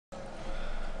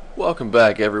Welcome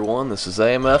back, everyone. This is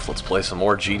AMF. Let's play some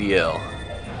more GDL.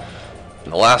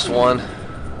 And the last one,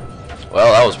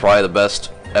 well, that was probably the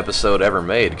best episode ever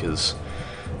made, because,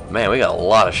 man, we got a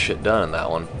lot of shit done in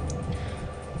that one.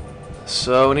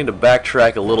 So, we need to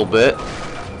backtrack a little bit,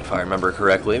 if I remember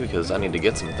correctly, because I need to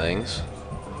get some things.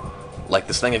 Like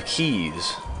this thing of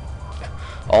keys.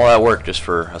 All that work just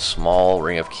for a small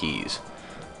ring of keys.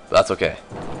 But that's okay.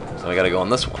 So we gotta go on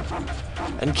this one.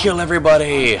 And kill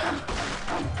everybody!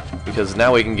 Because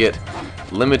now we can get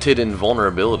limited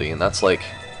invulnerability, and that's like...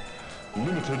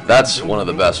 that's one of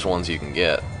the best ones you can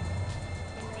get.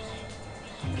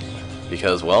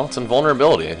 Because, well, it's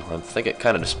invulnerability. I think it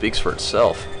kind of just speaks for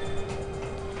itself.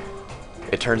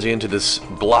 It turns you into this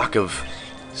block of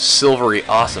silvery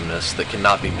awesomeness that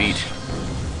cannot be beat.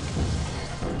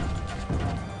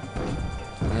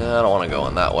 I don't want to go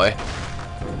in that way,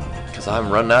 because I'm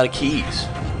running out of keys.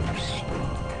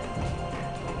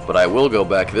 But I will go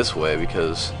back this way,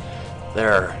 because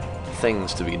there are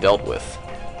things to be dealt with.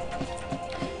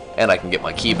 And I can get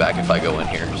my key back if I go in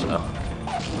here, so...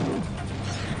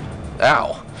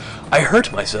 Ow! I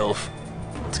hurt myself!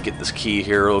 Let's get this key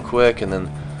here real quick, and then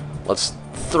let's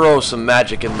throw some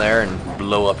magic in there and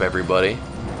blow up everybody.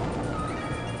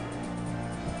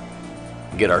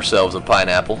 Get ourselves a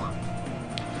pineapple.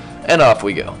 And off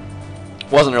we go.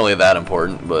 Wasn't really that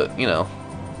important, but, you know,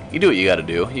 you do what you gotta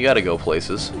do. You gotta go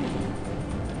places.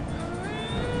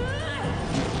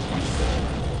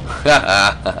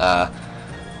 I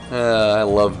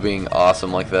love being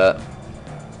awesome like that.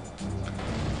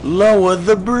 Lower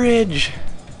the bridge!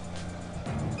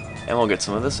 And we'll get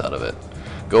some of this out of it.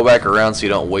 Go back around so you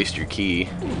don't waste your key.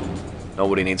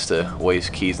 Nobody needs to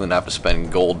waste keys and then have to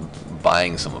spend gold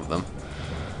buying some of them.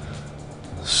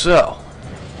 So...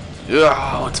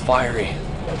 oh, it's fiery.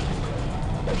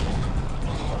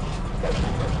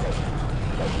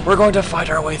 We're going to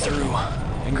fight our way through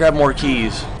and grab more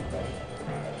keys.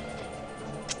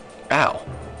 Ow.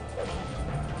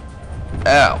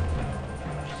 Ow.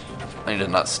 I need to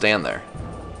not stand there.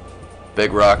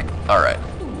 Big rock. Alright.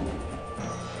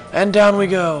 And down we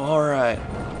go. Alright.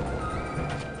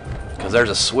 Because there's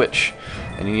a switch.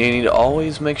 And you need to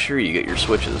always make sure you get your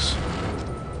switches.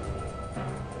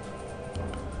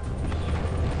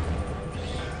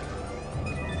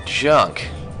 Junk.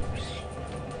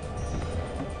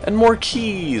 And more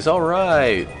keys,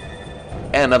 alright.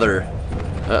 And another...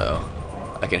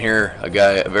 uh-oh. I can hear a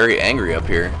guy very angry up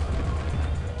here.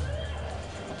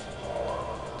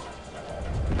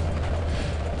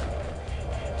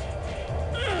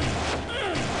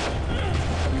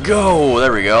 Go!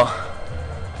 There we go.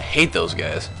 I hate those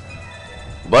guys.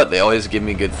 But they always give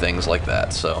me good things like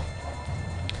that, so...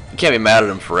 you can't be mad at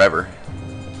them forever.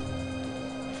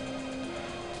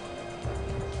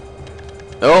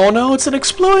 Oh no, it's an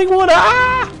exploding one!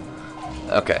 Ah!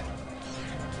 Okay.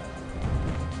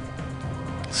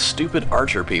 Stupid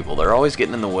archer people, they're always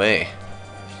getting in the way.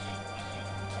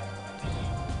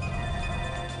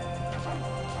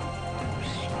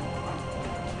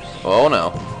 Oh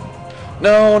no.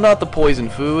 No, not the poison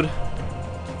food.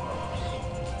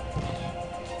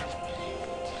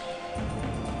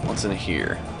 What's in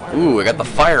here? Ooh, I got the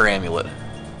fire amulet.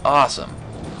 Awesome.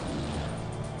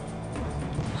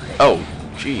 Oh.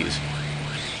 Jeez.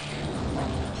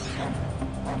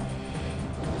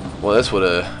 Well, this would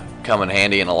have come in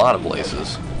handy in a lot of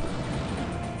places,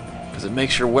 because it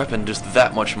makes your weapon just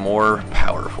that much more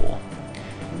powerful.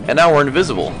 And now we're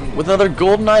invisible, with another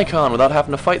golden icon without having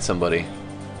to fight somebody.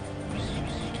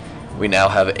 We now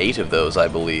have 8 of those, I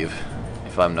believe,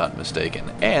 if I'm not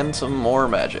mistaken, and some more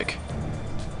magic.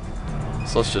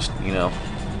 So let's just, you know,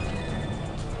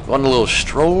 go on a little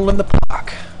stroll in the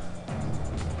park.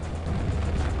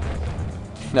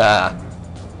 Nah.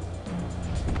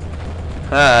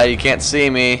 Ah, you can't see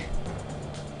me.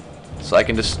 So I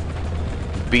can just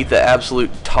beat the absolute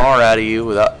tar out of you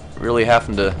without really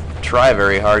having to try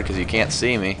very hard because you can't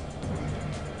see me.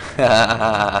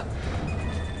 Well,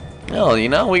 you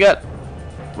know, we got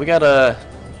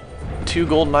 2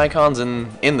 golden icons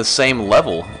in the same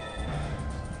level.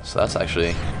 So that's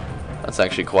actually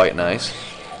quite nice.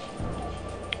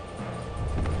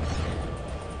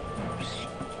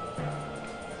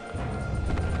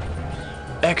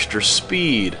 Extra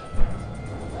speed.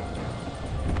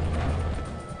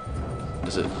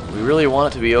 Does it? We really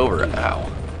want it to be over.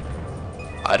 Ow.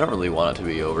 I don't really want it to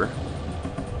be over,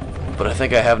 but I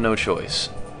think I have no choice.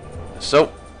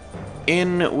 So,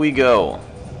 in we go.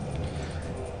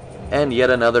 And yet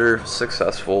another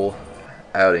successful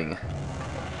outing.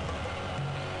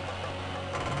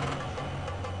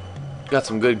 Got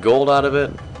some good gold out of it.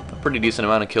 A pretty decent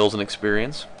amount of kills and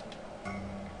experience.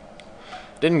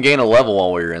 Didn't gain a level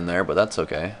while we were in there, but that's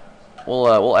okay.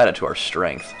 We'll add it to our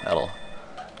strength. That'll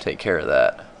take care of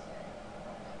that.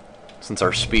 Since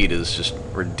our speed is just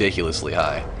ridiculously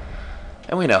high.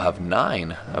 And we now have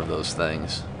 9 of those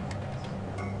things.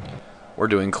 We're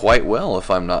doing quite well,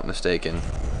 if I'm not mistaken.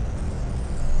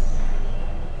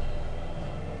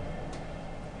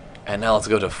 And now let's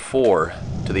go to 4,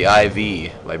 to the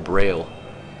IV by Braille.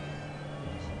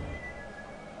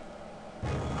 You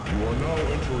are now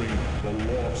entering the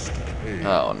Lost Cave.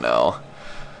 Oh no.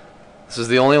 This is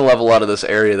the only level out of this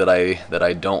area that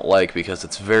I don't like because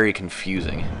it's very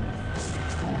confusing.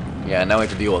 Yeah, now we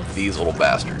have to deal with these little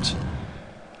bastards.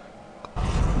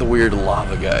 The weird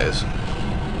lava guys.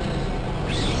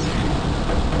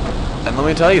 And let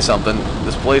me tell you something,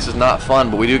 this place is not fun,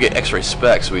 but we do get X-ray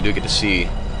specs, so we do get to see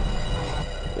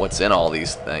what's in all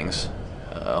these things.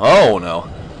 Oh no.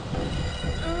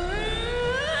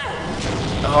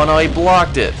 Oh no, he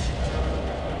blocked it.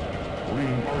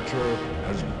 Green Archer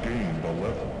has gained a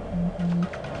level.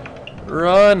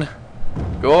 Run!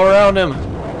 Go around him!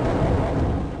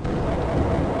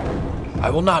 I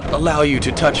will not allow you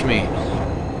to touch me.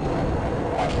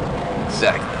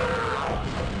 Exactly.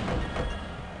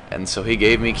 And so he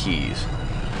gave me keys.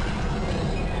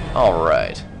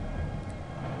 Alright.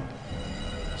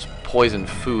 There's poison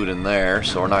food in there,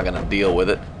 so we're not going to deal with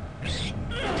it.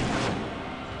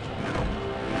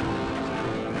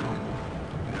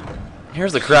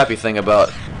 Here's the crappy thing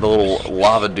about the little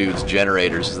lava dudes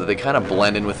generators is that they kind of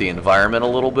blend in with the environment a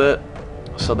little bit,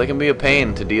 so they can be a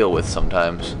pain to deal with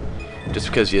sometimes, just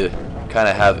because you kind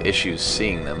of have issues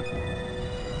seeing them.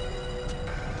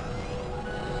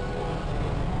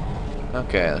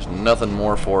 Okay, there's nothing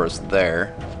more for us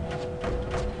there.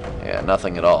 Yeah,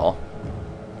 nothing at all.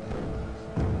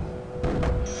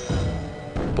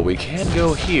 But we can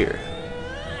go here.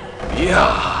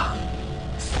 Yeah!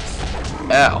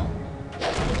 Ow.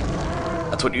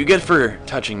 That's what you get for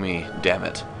touching me, damn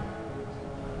it.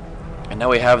 And now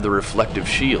we have the reflective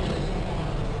shield.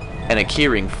 And a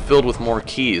keyring filled with more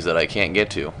keys that I can't get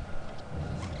to.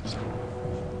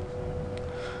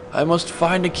 I must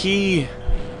find a key.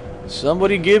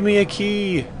 Somebody give me a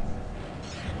key.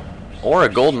 Or a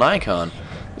golden icon.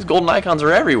 These golden icons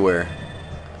are everywhere.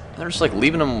 They're just like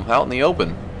leaving them out in the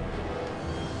open.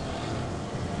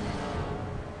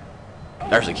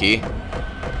 There's a key.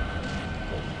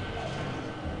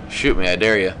 Shoot me, I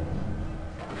dare you.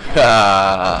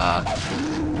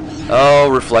 Oh,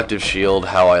 reflective shield,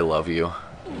 how I love you.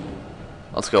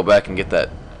 Let's go back and get that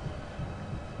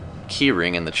key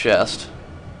ring in the chest.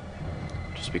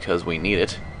 Just because we need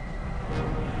it.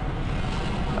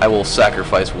 I will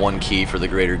sacrifice one key for the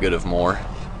greater good of more.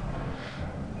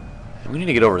 And we need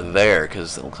to get over there,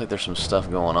 because it looks like there's some stuff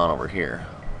going on over here.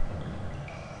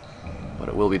 But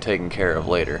it will be taken care of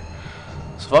later.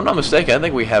 So if I'm not mistaken, I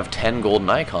think we have 10 golden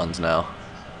icons now.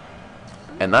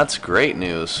 And that's great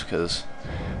news, because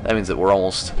that means that we're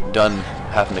almost done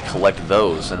having to collect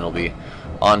those, and it'll be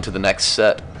on to the next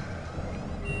set.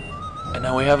 And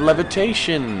now we have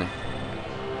levitation!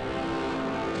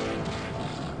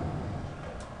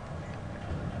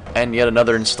 And yet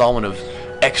another installment of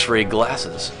X-ray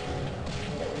glasses.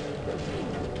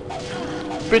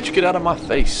 Bitch, get out of my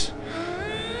face.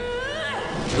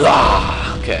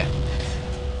 Ah, okay.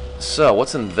 So,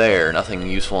 what's in there? Nothing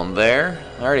useful in there.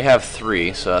 I already have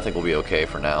 3, so I think we'll be okay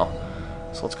for now.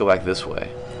 So let's go back this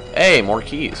way. Hey, more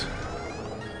keys.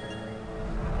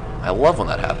 I love when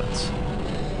that happens.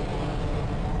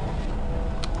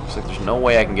 Looks like there's no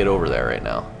way I can get over there right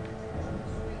now.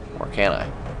 Or can I?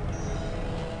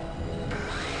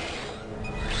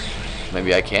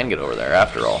 Maybe I can get over there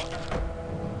after all.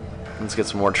 Let's get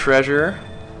some more treasure.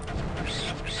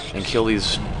 And kill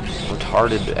these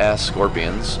retarded ass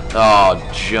scorpions.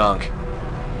 Oh, junk.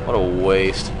 What a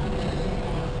waste.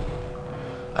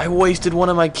 I wasted one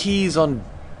of my keys on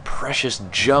precious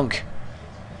junk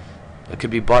that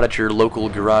could be bought at your local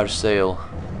garage sale.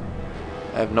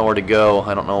 I have nowhere to go.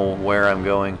 I don't know where I'm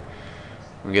going.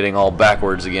 I'm getting all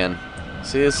backwards again.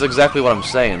 See, this is exactly what I'm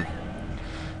saying.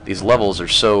 These levels are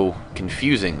so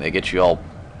confusing. They get you all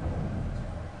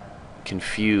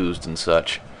confused and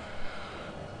such.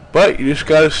 But you just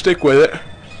gotta stick with it.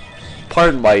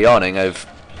 Pardon my yawning. I've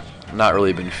not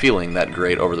really been feeling that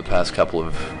great over the past couple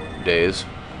of days.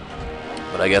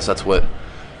 But I guess that's what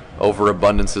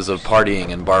overabundances of partying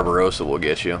in Barbarossa will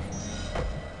get you.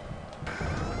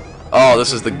 Oh,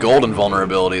 this is the golden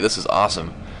vulnerability. This is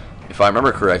awesome. If I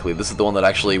remember correctly, this is the one that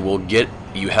actually will get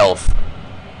you health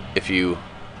if you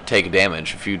take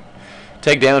damage. If you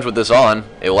take damage with this on,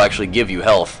 it will actually give you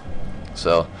health.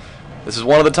 So this is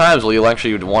one of the times where you'll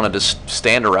actually want to just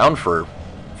stand around for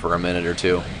for a minute or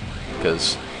two,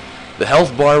 because the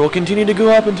health bar will continue to go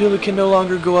up until it can no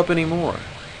longer go up anymore.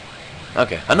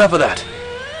 Okay, enough of that.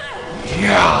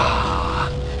 Yeah.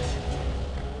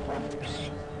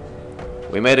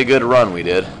 We made a good run, we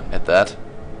did, at that.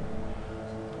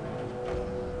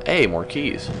 Hey, more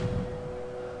keys.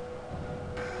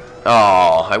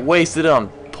 Oh, I wasted it on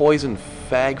poison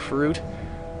fag fruit.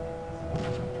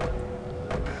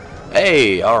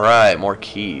 Hey, alright, more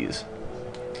keys.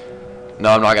 No,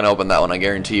 I'm not going to open that one. I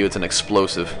guarantee you it's an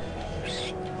explosive.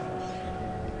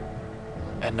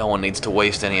 And no one needs to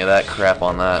waste any of that crap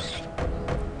on that.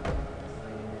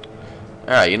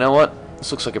 Alright, you know what?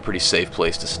 This looks like a pretty safe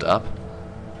place to stop.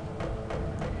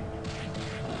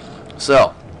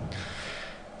 So,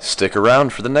 stick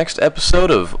around for the next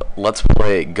episode of Let's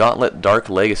Play Gauntlet Dark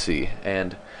Legacy.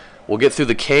 And we'll get through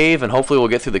the cave, and hopefully we'll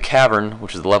get through the cavern,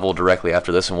 which is the level directly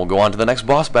after this, and we'll go on to the next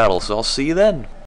boss battle. So I'll see you then.